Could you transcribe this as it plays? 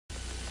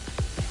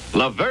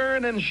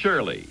Laverne and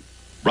Shirley,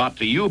 brought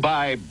to you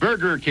by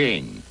Burger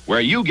King, where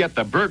you get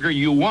the burger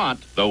you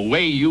want the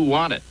way you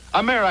want it.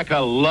 America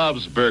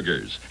loves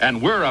burgers,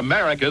 and we're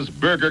America's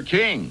Burger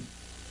King.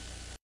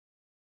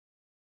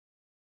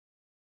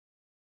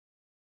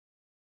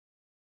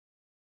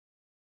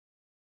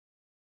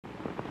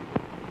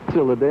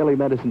 Still a daily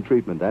medicine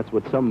treatment. That's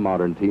what some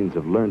modern teens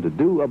have learned to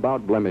do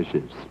about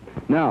blemishes.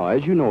 Now,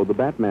 as you know, the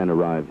Batman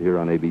arrived here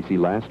on ABC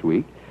last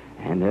week,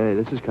 and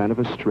this is kind of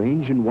a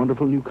strange and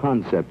wonderful new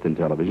concept in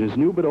television. It's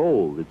new but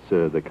old.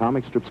 It's the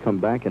comic strips come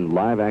back in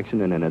live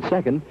action, and in a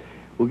second,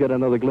 we'll get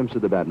another glimpse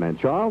of the Batman.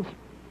 Charles?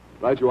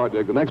 Right you are,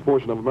 Dick. The next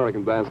portion of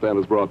American Bandstand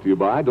is brought to you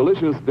by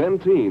delicious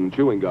Dentine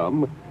chewing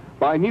gum,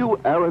 by new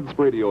Arid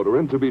spray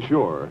deodorant, to be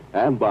sure,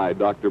 and by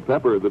Dr.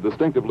 Pepper, the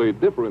distinctively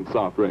different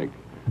soft drink.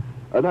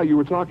 Now, you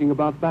were talking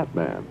about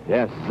Batman.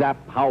 Yes, zap,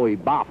 howie,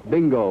 bop,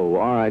 bingo.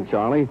 All right,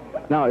 Charlie.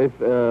 Now, if,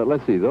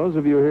 let's see, those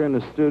of you here in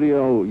the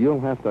studio,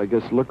 you'll have to, I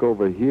guess, look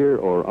over here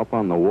or up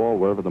on the wall,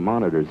 wherever the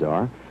monitors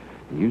are.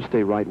 You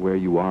stay right where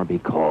you are,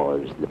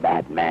 because the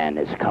Batman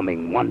is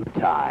coming one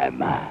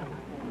time.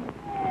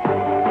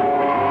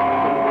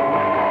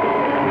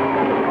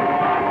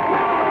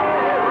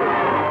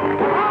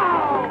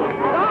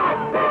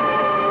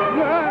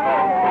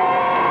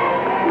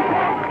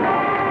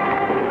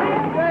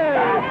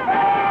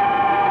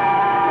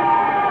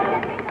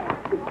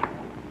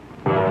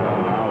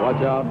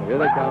 Here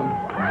they come.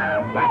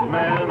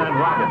 Batman and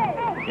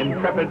Robin,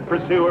 intrepid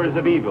pursuers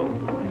of evil,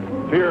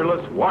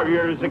 fearless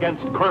warriors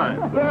against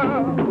crime.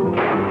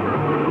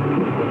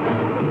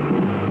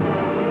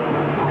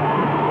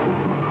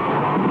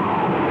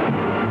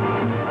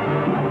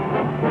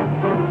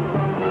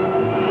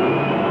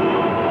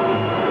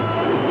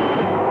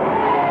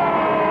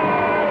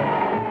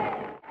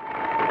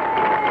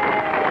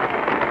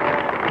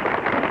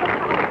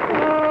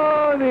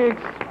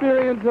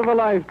 Experience of a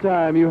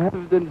lifetime. You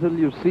haven't until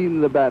you've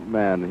seen the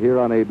Batman here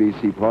on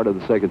ABC, part of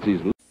the second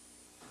season.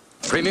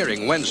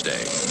 Premiering Wednesday,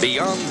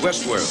 Beyond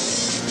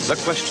Westworld. The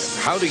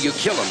question, how do you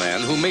kill a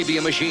man who may be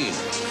a machine?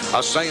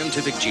 A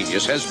scientific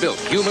genius has built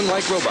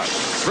human-like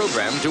robots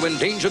programmed to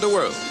endanger the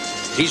world.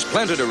 He's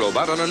planted a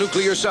robot on a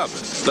nuclear sub.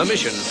 The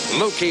mission,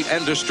 locate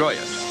and destroy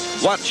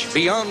it. Watch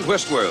Beyond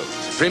Westworld,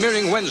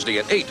 premiering Wednesday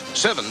at 8,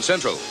 7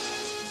 Central.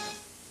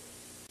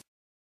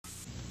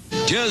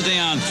 Tuesday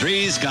on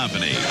Three's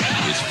Company.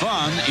 It's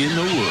fun in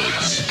the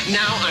woods.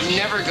 Now I'm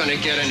never going to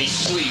get any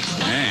sleep.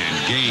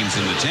 And games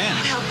in the tent.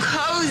 How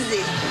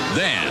cozy.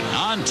 Then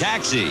on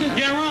Taxi.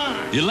 Get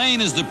on. Elaine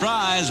is the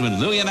prize when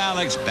Louie and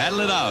Alex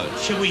battle it out.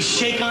 Should we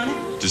shake on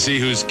it? To see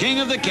who's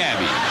king of the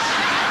cabbies.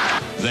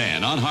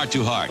 Then on Heart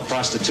to Heart.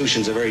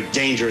 Prostitution's a very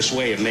dangerous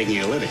way of making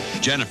a living.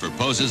 Jennifer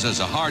poses as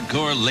a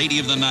hardcore lady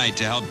of the night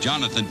to help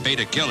Jonathan bait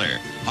a killer.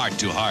 Heart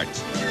to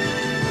Heart.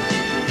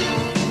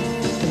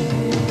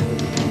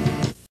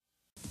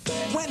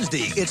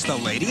 Wednesday, it's the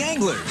Lady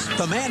Anglers,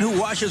 the man who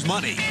washes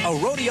money, a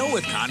rodeo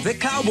with convict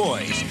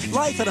cowboys,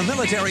 life at a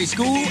military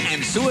school,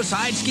 and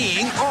suicide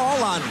skiing,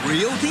 all on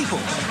real people.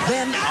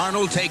 Then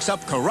Arnold takes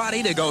up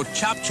karate to go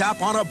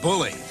chop-chop on a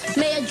bully.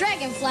 May a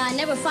dragonfly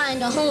never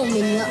find a home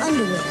in your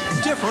underwear.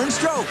 Different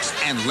strokes,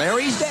 and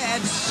Larry's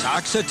dad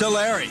sucks it to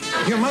Larry.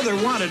 Your mother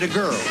wanted a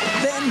girl.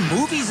 Then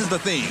movies is the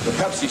theme. The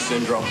Pepsi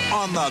syndrome.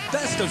 On the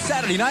best of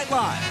Saturday Night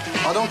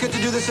Live. I don't get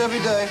to do this every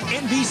day.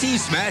 NBC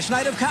Smash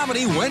Night of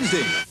Comedy,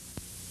 Wednesday.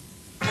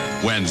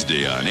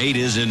 Wednesday on 8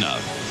 is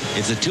Enough.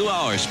 It's a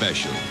 2-hour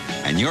special,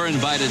 and you're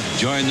invited to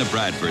join the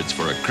Bradfords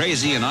for a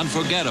crazy and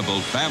unforgettable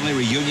family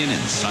reunion in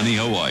sunny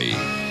Hawaii,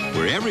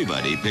 where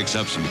everybody picks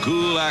up some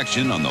cool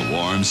action on the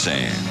warm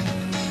sand.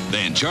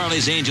 Then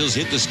Charlie's Angels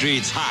hit the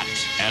streets hot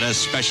at a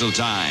special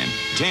time,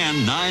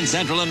 10, 9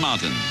 Central and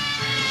Mountain.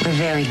 We're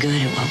very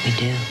good at what we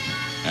do.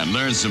 And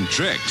learn some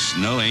tricks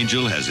no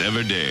angel has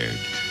ever dared.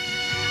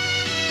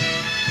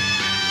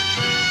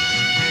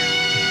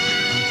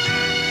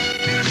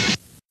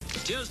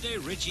 Tuesday,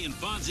 Richie and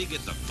Fonzie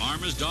get the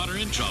farmer's daughter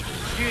in trouble.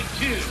 You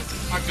too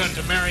are going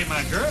to marry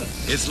my girl.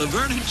 It's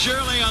Laverne and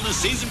Shirley on the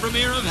season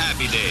premiere of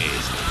Happy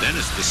Days. Then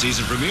it's the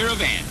season premiere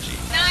of Angie.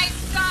 Nice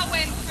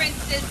going,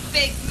 Princess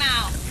Big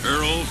Mouth.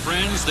 Her old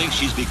friends think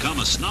she's become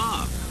a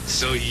snob.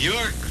 So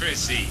you're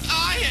Chrissy.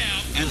 I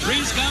am. And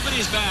Three's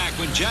Company's back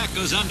when Jack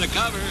goes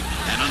undercover.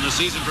 And on the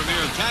season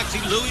premiere of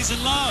Taxi, Louie's in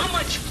love. How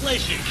much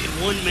pleasure can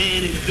one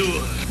man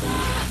endure?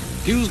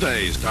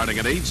 Tuesday, starting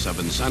at 8,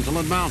 7 Central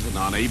and Mountain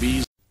on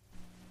ABC.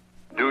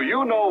 Do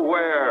you know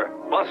where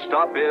bus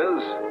stop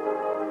is?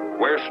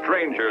 Where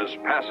strangers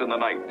pass in the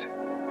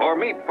night or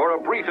meet for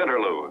a brief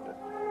interlude.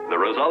 The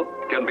result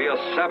can be a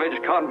savage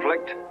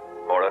conflict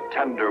or a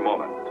tender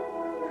moment.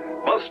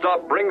 Bus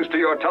Stop brings to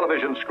your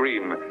television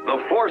screen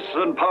the force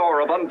and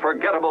power of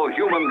unforgettable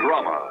human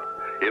drama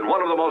in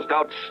one of the most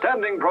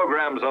outstanding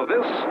programs of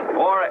this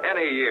or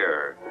any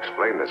year.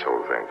 Explain this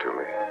whole thing to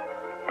me.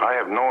 I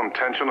have no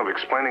intention of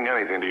explaining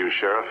anything to you,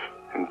 Sheriff.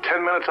 In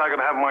 10 minutes, I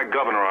could have my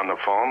governor on the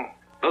phone.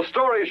 The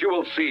stories you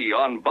will see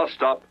on Bus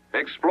Stop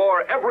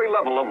explore every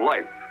level of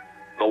life,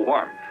 the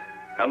warmth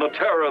and the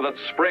terror that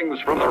springs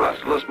from the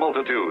restless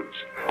multitudes,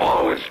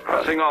 always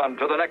pressing on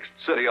to the next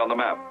city on the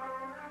map.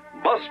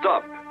 Bus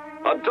Stop,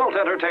 adult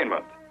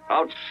entertainment,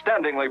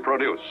 outstandingly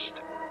produced.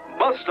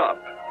 Bus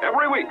Stop,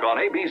 every week on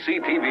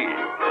ABC TV.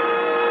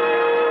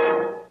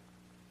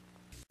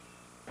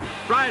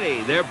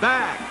 Friday, they're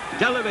back.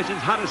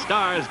 Television's hottest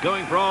stars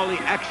going for all the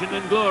action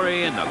and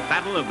glory in the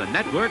battle of the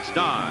network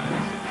stars.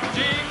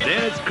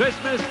 Then it's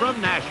Christmas from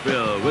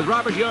Nashville with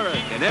Robert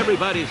Urich and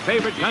everybody's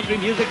favorite country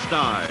music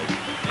stars.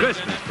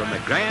 Christmas from the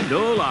Grand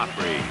Ole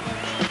Opry.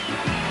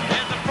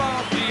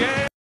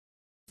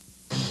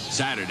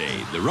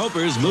 Saturday, the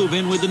Ropers move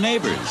in with the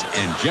neighbors,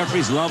 and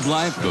Jeffrey's love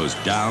life goes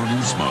down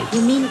in smoke.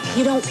 You mean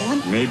you don't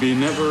want? Maybe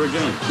never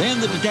again. Then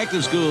the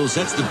detective school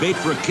sets the bait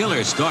for a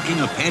killer stalking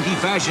a panty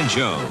fashion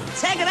show.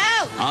 Check it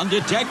out! On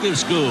Detective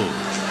School.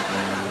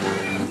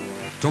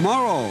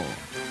 Tomorrow.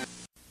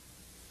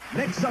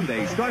 Next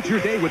Sunday, start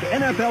your day with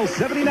NFL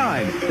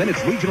 79. Then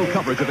it's regional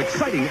coverage of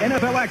exciting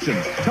NFL action.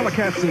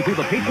 Telecasts include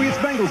the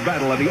Patriots-Bengals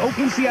battle and the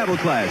Oakland-Seattle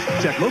clash.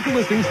 Check local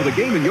listings for the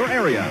game in your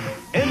area.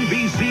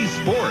 NBC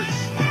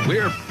Sports.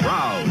 We're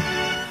proud.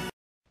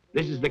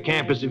 This is the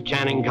campus of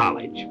Channing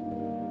College,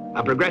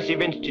 a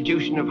progressive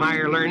institution of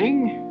higher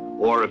learning,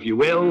 or if you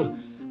will,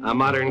 a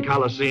modern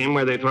coliseum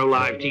where they throw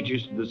live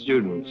teachers to the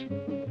students.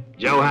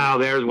 Joe Howe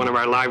there is one of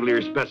our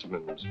livelier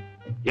specimens,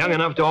 young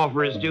enough to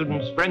offer his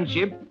students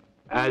friendship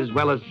as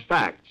well as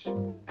facts.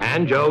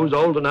 And Joe's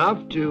old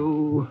enough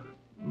to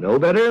know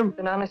better.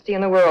 An honesty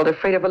in the world,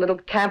 afraid of a little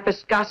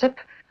campus gossip.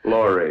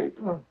 Lori.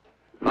 Oh.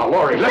 Now,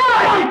 Lori, listen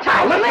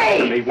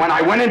to me. When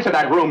I went into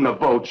that room to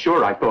vote,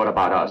 sure, I thought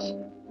about us.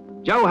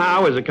 Joe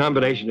Howe is a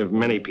combination of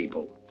many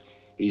people.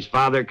 He's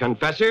father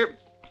confessor,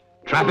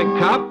 traffic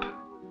cop,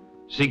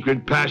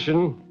 secret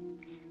passion,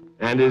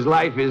 and his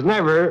life is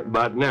never,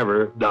 but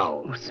never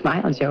dull. Oh,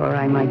 smile, Joe, or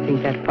I might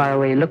think that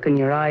faraway look in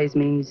your eyes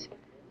means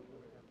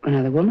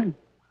another woman.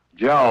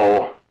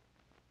 Joe,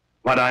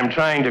 what I'm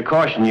trying to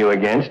caution you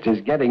against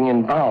is getting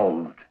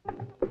involved.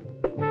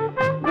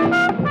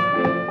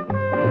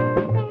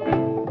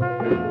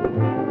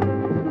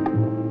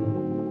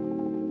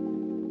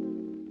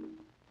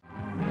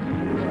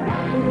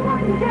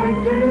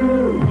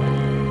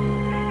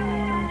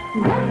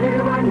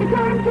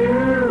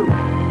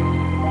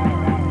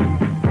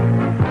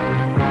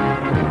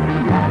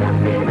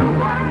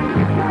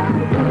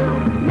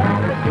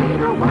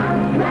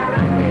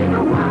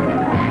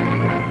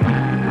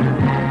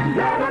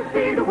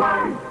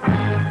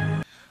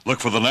 Look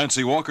for the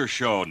Nancy Walker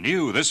Show,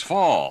 new this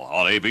fall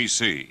on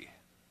ABC.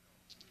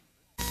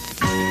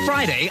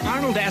 Friday,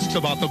 Arnold asks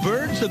about the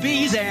birds, the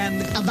bees,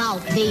 and...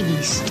 about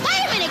babies. Wait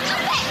a minute,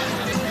 come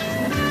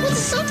back! Was it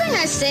something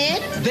I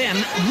said? Then,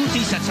 Ruthie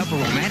sets up a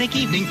romantic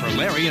evening for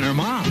Larry and her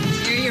mom.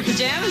 Here are your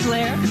pajamas,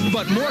 Larry.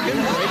 But Morgan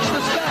breaks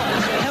the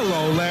spell.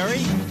 Hello, Larry.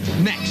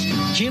 Next,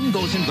 Jim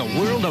goes into the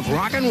world of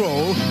rock and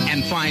roll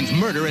and finds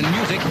murder and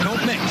music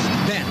don't mix.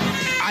 Then,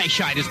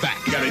 Eyeshide is back.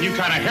 Got a new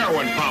kind of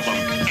heroin problem.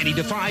 And he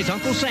defies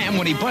Uncle Sam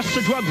when he busts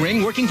a drug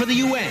ring working for the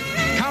UN.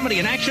 Comedy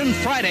and action,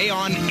 Friday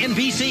on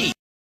NBC.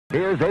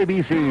 Here's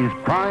ABC's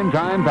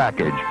primetime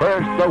package.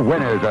 First, the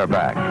winners are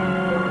back.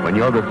 When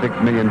you're the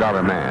 $6 million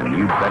man,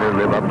 you better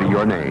live up to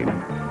your name.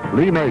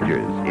 Lee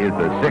Majors is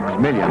the $6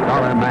 million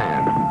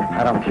man.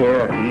 I don't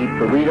care if you eat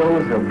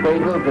burritos or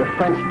bagels or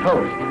French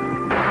toast.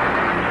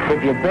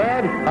 If you're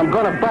bad, I'm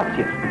gonna bust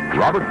you.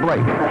 Robert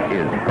Blake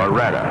is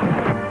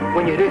Beretta.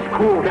 When you're this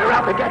cool, they're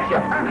out to get you.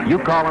 You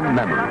call them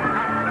memories.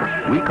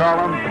 We call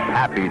them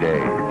happy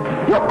days.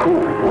 You're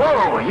cool.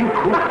 Whoa, you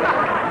cool.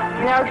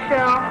 No,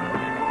 Cheryl.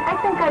 I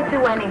think I'd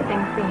do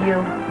anything for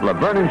you.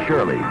 Laverne and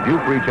Shirley do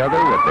for each other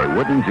what they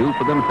wouldn't do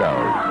for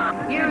themselves.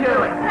 You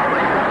do it.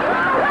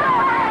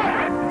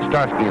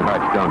 Starsky and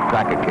Hutch don't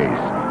crack a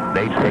case.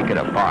 They take it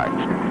apart.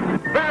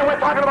 Man, we're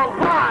talking about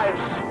lives.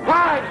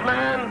 Lives,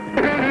 man.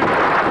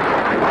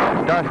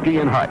 Starsky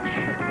and Hutch.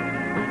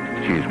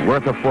 She's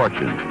worth a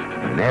fortune,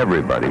 and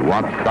everybody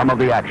wants some of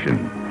the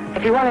action.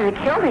 If you wanted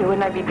to kill me,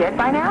 wouldn't I be dead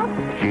by now?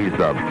 She's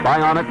a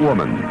bionic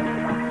woman.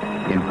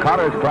 In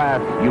Cotter's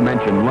class, you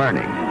mention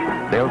learning.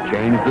 They'll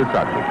change the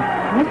subject.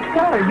 Mr.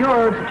 Cotter,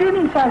 your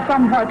students are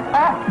somewhat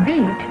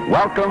offbeat.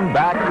 Welcome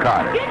back,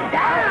 Cotter.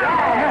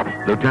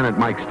 Lieutenant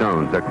Mike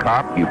Stone's a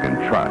cop you can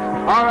trust.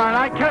 All right,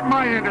 I kept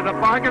my end of the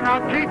bargain.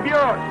 I'll keep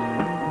yours.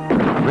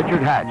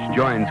 Richard Hatch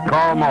joins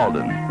Carl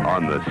Malden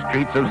on the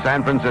streets of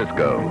San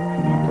Francisco.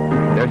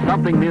 There's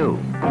something new.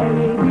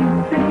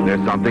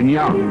 There's something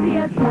young.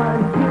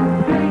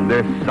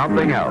 There's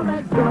something else.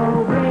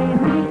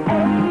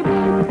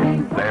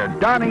 They're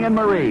Donnie and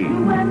Marie.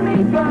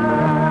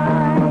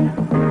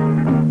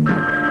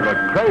 The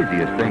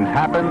craziest things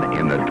happen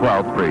in the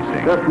 12th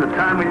precinct. Just in the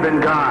time we've been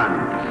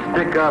gone.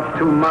 Stick-ups,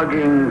 2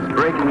 muggings,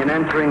 breaking and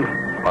entering.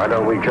 Why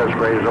don't we just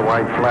raise a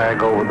white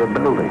flag over the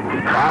building?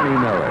 Bonnie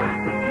Miller,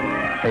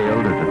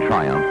 hailed as a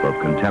triumph of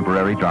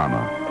contemporary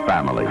drama.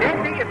 Family.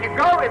 Nancy, if you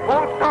go, it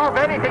won't solve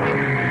anything.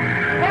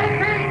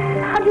 Nancy!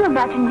 How do you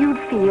imagine you'd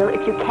feel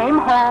if you came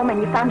home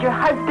and you found your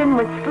husband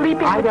was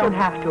sleeping I with don't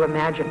your... have to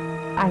imagine.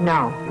 I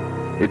know.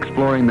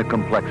 Exploring the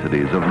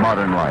complexities of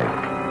modern life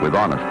with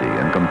honesty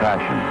and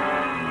compassion.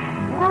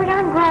 Lloyd,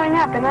 I'm growing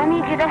up and I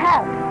need you to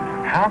help.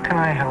 How can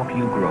I help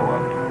you grow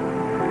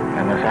up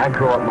unless I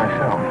grow up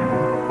myself?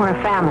 We're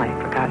a family,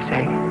 for God's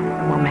sake.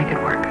 We'll make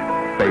it work.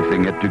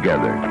 Facing it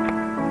together.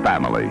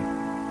 Family.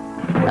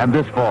 And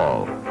this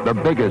fall, the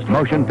biggest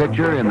motion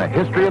picture in the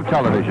history of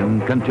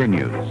television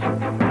continues.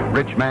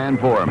 Rich Man,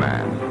 Poor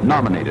Man,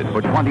 nominated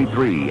for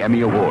 23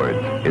 Emmy Awards,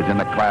 is in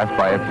a class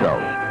by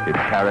itself. Its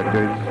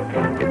characters,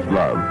 its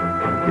love,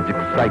 its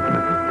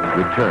excitement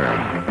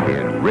return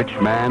in Rich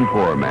Man,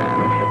 Poor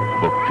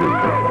Man, Book 2.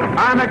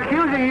 I'm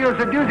accusing you of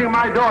seducing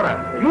my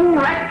daughter. You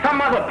let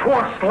some other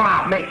poor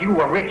slob make you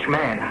a rich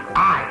man.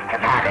 I have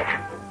had it.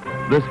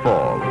 This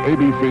fall,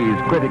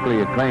 ABC's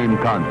critically acclaimed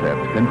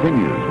concept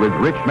continues with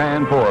Rich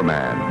Man, Poor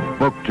Man,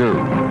 Book 2.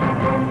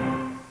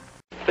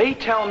 They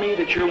tell me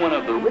that you're one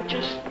of the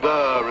richest...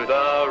 The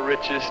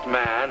richest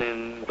man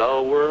in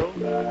the world?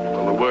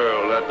 Well, the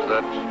world,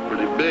 that's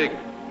pretty big.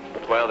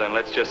 Well, then,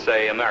 let's just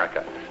say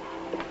America.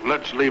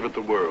 Let's leave it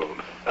the world.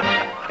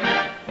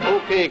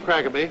 Okay,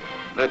 Crackerby,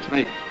 that's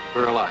me.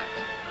 We're alive.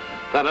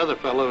 That other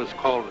fellow is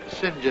called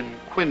St. John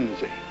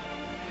Quincy.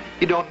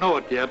 He don't know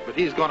it yet, but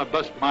he's going to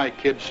bust my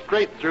kid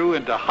straight through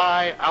into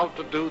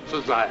high-altitude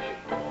society.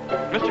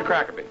 Mr.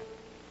 Crackerby,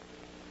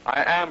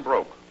 I am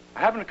broke. I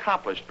haven't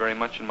accomplished very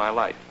much in my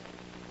life.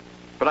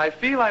 But I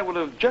feel I will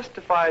have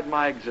justified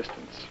my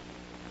existence.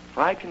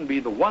 I can be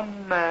the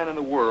one man in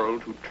the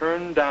world who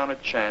turned down a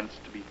chance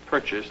to be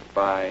purchased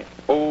by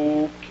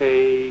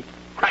OK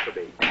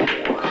Crackerby.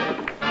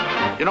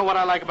 You know what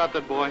I like about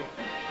that boy?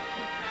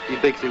 He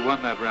thinks he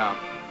won that round.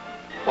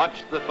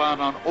 Watch the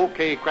fun on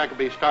OK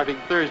Crackerby starting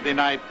Thursday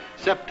night,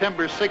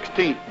 September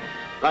 16th,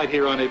 right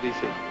here on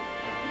ABC.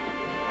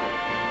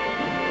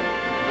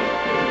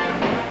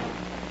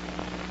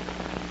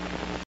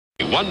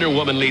 Wonder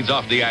Woman leads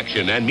off the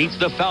action and meets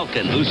the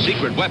Falcon, whose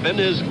secret weapon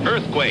is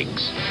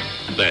earthquakes.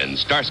 Then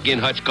Starsky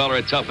and Hutch call her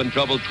a tough and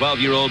troubled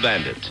 12-year-old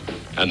bandit.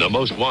 And the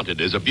most wanted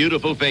is a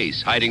beautiful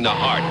face hiding the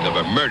heart of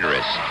a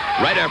murderess.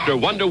 Right after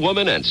Wonder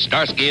Woman and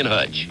Starsky and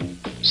Hutch.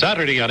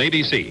 Saturday on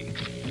ABC.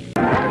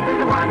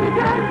 What you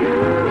gotta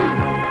do?